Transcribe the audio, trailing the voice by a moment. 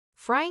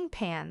Frying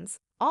pans,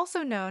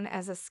 also known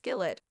as a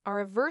skillet,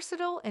 are a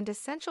versatile and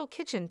essential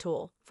kitchen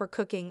tool for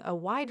cooking a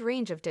wide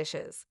range of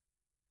dishes.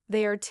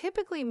 They are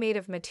typically made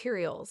of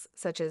materials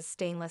such as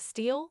stainless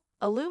steel,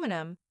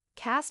 aluminum,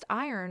 cast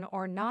iron,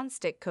 or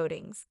nonstick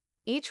coatings,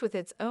 each with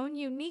its own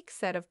unique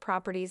set of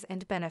properties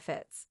and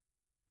benefits.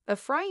 A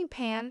frying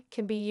pan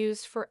can be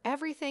used for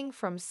everything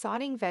from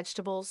sautéing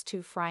vegetables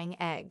to frying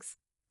eggs,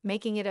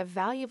 making it a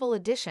valuable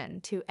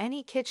addition to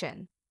any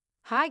kitchen.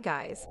 Hi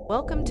guys,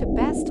 welcome to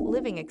Best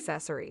Living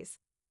Accessories.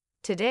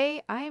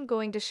 Today I am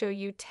going to show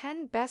you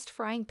 10 best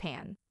frying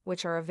pan,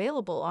 which are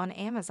available on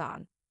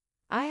Amazon.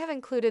 I have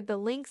included the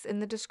links in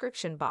the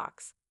description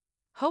box.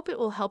 Hope it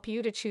will help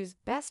you to choose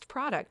best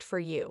product for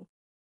you.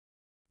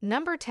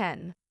 Number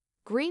 10.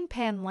 Green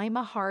Pan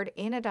Lima Hard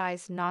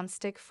Anodized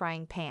Nonstick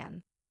Frying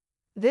Pan.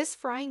 This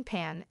frying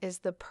pan is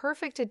the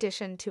perfect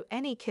addition to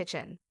any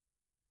kitchen.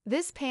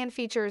 This pan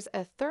features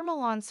a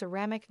thermalon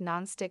ceramic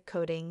nonstick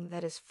coating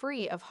that is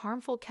free of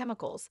harmful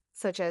chemicals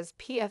such as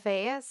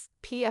PFAS,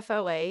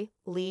 PFOA,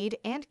 lead,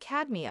 and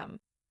cadmium,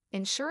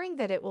 ensuring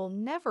that it will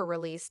never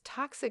release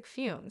toxic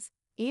fumes,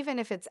 even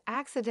if it's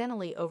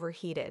accidentally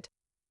overheated.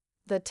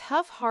 The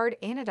tough, hard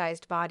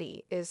anodized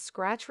body is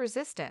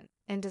scratch-resistant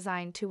and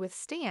designed to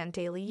withstand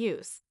daily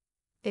use.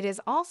 It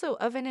is also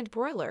oven and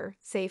broiler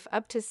safe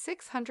up to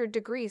 600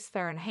 degrees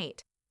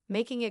Fahrenheit,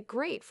 making it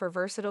great for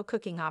versatile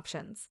cooking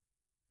options.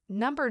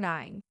 Number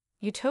 9.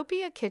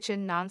 Utopia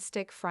Kitchen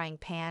Nonstick Frying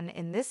Pan.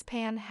 In this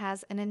pan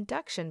has an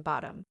induction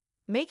bottom,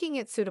 making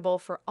it suitable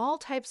for all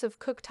types of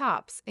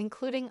cooktops,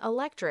 including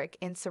electric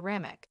and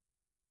ceramic.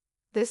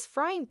 This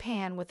frying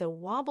pan with a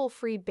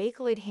wobble-free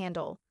bakelid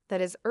handle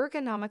that is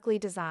ergonomically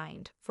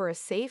designed for a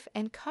safe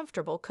and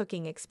comfortable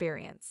cooking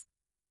experience.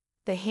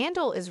 The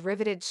handle is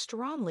riveted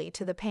strongly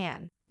to the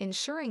pan,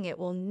 ensuring it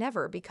will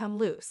never become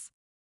loose.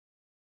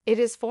 It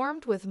is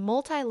formed with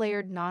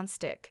multi-layered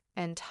nonstick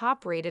and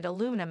top-rated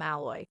aluminum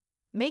alloy,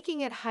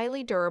 making it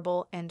highly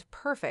durable and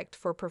perfect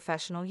for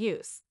professional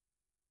use.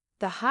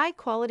 The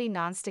high-quality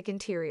nonstick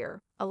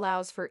interior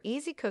allows for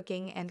easy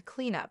cooking and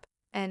cleanup,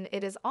 and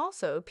it is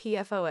also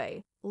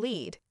PFOA,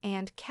 lead,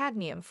 and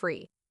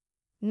cadmium-free.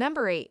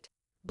 Number 8.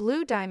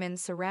 Blue Diamond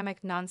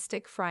Ceramic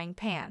Nonstick Frying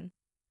Pan.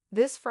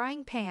 This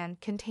frying pan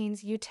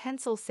contains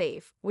utensil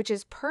safe, which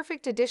is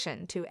perfect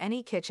addition to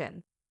any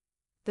kitchen.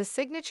 The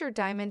signature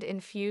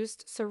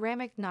diamond-infused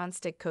ceramic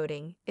nonstick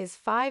coating is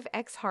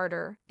 5x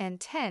harder and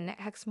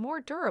 10x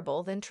more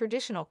durable than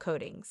traditional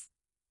coatings.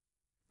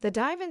 The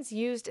diamonds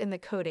used in the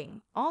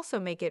coating also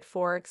make it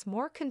 4x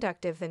more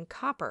conductive than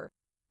copper,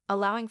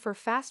 allowing for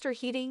faster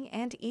heating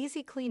and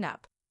easy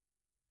cleanup.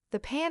 The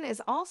pan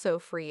is also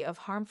free of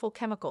harmful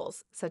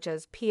chemicals such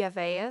as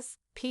PFAS,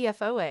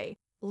 PFOA,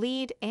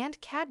 lead, and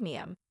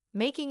cadmium,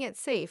 making it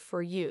safe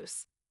for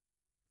use.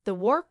 The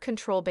warp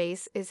control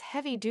base is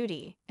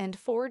heavy-duty and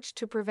forged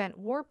to prevent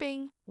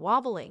warping,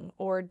 wobbling,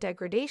 or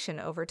degradation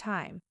over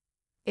time.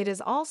 It is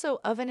also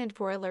oven and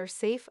broiler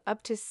safe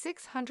up to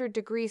 600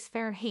 degrees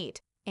Fahrenheit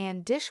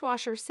and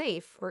dishwasher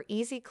safe for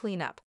easy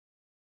cleanup.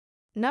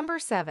 Number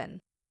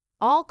 7.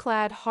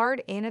 All-Clad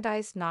Hard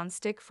Anodized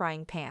Nonstick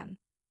Frying Pan.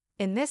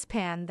 In this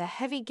pan, the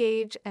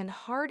heavy-gauge and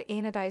hard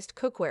anodized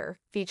cookware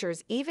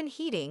features even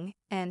heating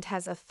and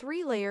has a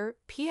 3-layer,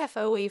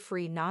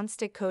 PFOA-free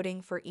nonstick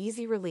coating for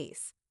easy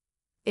release.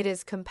 It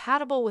is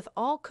compatible with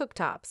all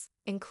cooktops,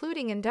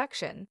 including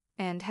induction,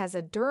 and has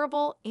a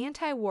durable,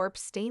 anti-warp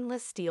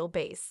stainless steel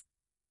base.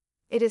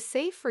 It is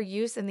safe for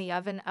use in the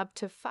oven up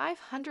to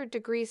 500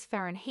 degrees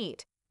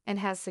Fahrenheit and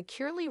has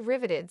securely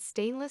riveted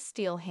stainless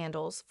steel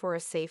handles for a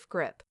safe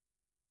grip.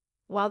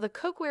 While the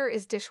cookware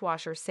is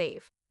dishwasher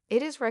safe,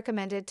 it is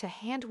recommended to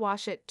hand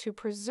wash it to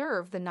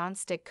preserve the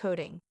nonstick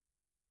coating.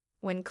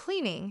 When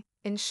cleaning,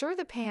 ensure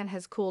the pan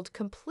has cooled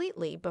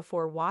completely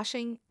before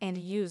washing and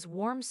use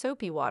warm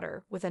soapy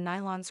water with a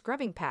nylon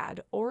scrubbing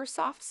pad or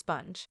soft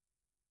sponge.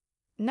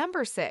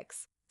 Number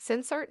 6.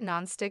 Sensart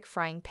Nonstick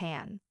Frying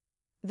Pan.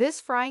 This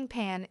frying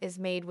pan is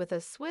made with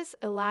a Swiss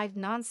Elide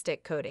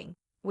nonstick coating,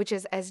 which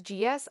is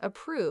SGS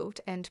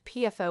approved and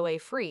PFOA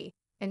free,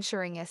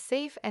 ensuring a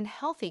safe and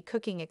healthy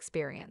cooking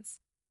experience.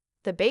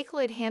 The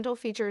bakelid handle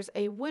features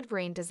a wood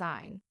grain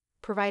design,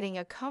 providing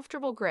a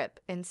comfortable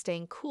grip and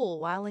staying cool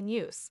while in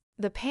use.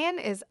 The pan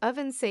is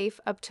oven-safe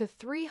up to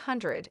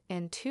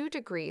 302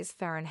 degrees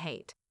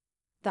Fahrenheit.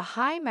 The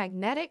high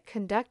magnetic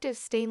conductive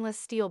stainless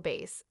steel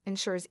base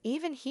ensures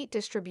even heat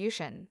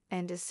distribution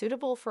and is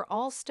suitable for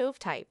all stove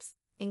types,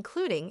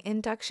 including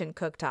induction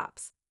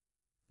cooktops.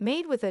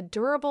 Made with a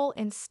durable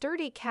and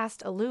sturdy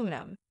cast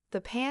aluminum,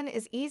 the pan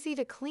is easy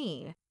to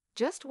clean.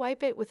 Just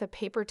wipe it with a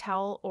paper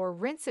towel or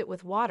rinse it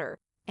with water,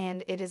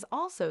 and it is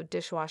also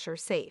dishwasher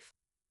safe.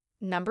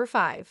 Number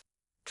 5.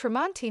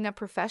 Tramontina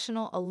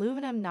Professional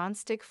Aluminum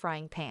Nonstick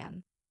Frying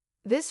Pan.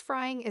 This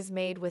frying is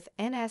made with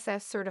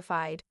NSF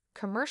certified,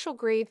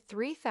 commercial-grade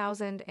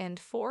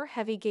 3004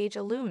 heavy-gauge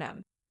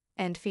aluminum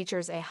and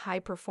features a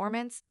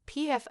high-performance,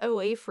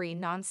 PFOA-free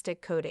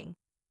nonstick coating.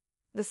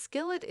 The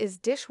skillet is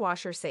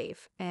dishwasher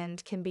safe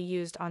and can be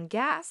used on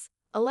gas,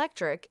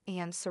 electric,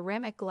 and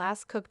ceramic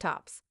glass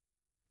cooktops.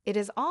 It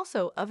is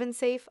also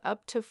oven-safe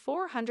up to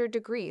 400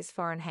 degrees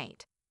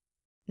Fahrenheit.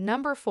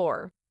 Number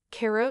 4.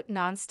 Carrot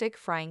Nonstick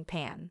Frying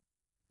Pan.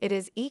 It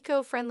is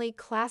eco-friendly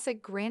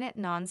classic granite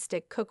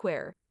non-stick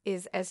cookware,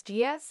 is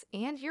SGS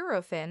and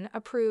Eurofin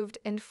approved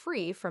and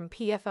free from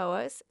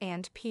PFOS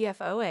and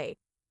PFOA,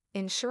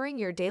 ensuring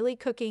your daily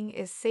cooking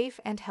is safe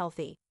and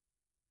healthy.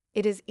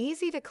 It is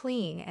easy to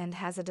clean and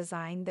has a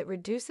design that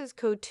reduces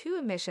CO2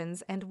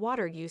 emissions and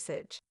water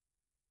usage.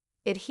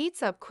 It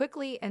heats up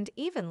quickly and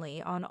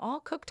evenly on all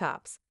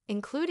cooktops,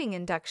 including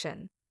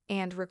induction,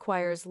 and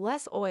requires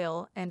less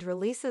oil and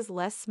releases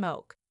less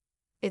smoke.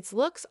 Its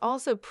looks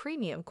also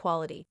premium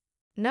quality.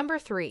 Number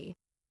 3.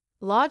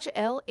 Lodge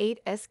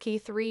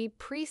L8SK3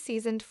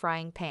 Pre-Seasoned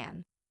Frying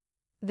Pan.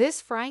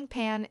 This frying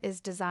pan is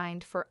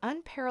designed for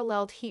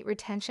unparalleled heat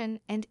retention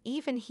and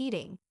even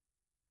heating.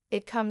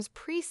 It comes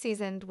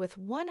pre-seasoned with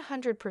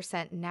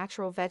 100%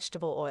 natural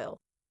vegetable oil,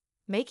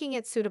 making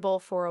it suitable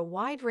for a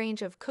wide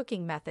range of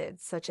cooking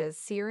methods such as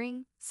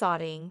searing,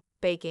 sautéing,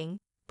 baking,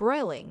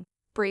 broiling,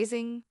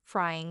 braising,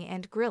 frying,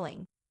 and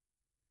grilling.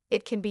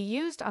 It can be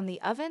used on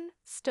the oven,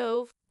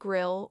 stove,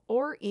 grill,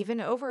 or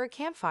even over a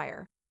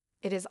campfire.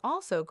 It is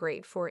also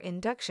great for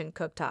induction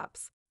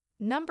cooktops.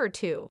 Number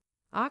 2.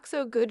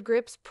 OXO Good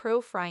Grips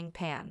Pro Frying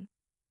Pan.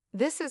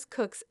 This is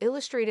Cook's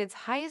Illustrated's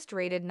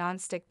highest-rated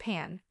nonstick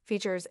pan,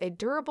 features a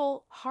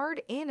durable,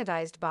 hard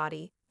anodized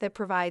body that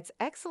provides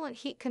excellent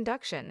heat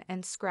conduction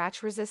and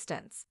scratch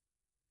resistance.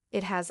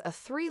 It has a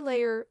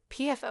 3-layer,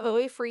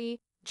 PFOA-free,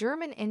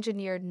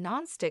 German-engineered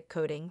nonstick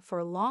coating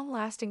for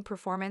long-lasting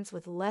performance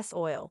with less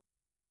oil.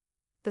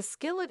 The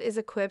skillet is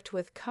equipped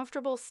with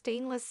comfortable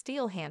stainless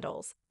steel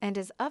handles and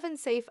is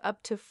oven-safe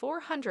up to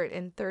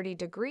 430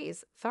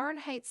 degrees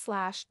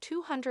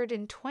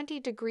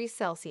Fahrenheit/220 degrees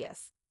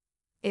Celsius.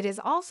 It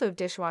is also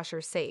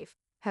dishwasher safe,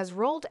 has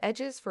rolled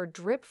edges for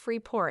drip-free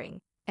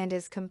pouring, and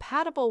is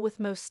compatible with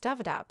most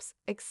stovetops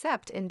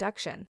except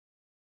induction.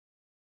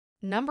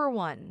 Number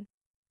 1.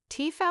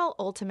 Tefal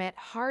Ultimate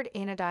Hard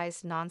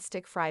Anodized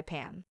Nonstick Fry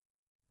Pan.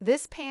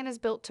 This pan is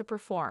built to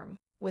perform,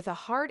 with a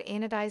hard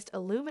anodized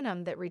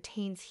aluminum that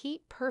retains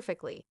heat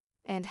perfectly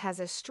and has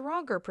a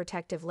stronger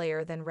protective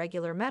layer than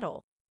regular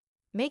metal,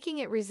 making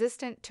it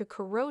resistant to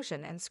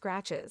corrosion and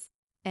scratches,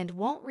 and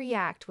won't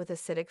react with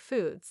acidic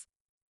foods.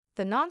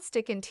 The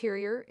nonstick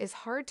interior is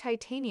hard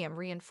titanium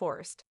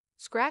reinforced,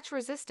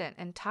 scratch-resistant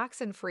and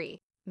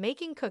toxin-free,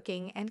 making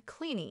cooking and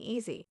cleaning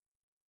easy.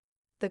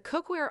 The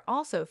cookware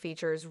also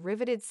features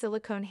riveted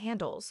silicone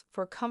handles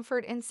for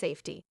comfort and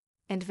safety,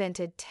 and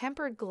vented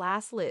tempered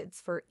glass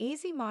lids for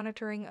easy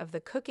monitoring of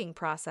the cooking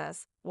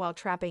process while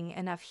trapping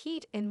enough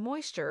heat and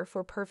moisture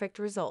for perfect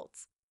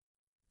results.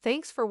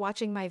 Thanks for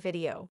watching my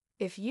video.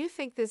 If you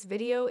think this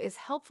video is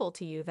helpful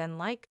to you, then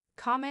like,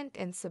 comment,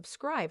 and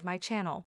subscribe my channel.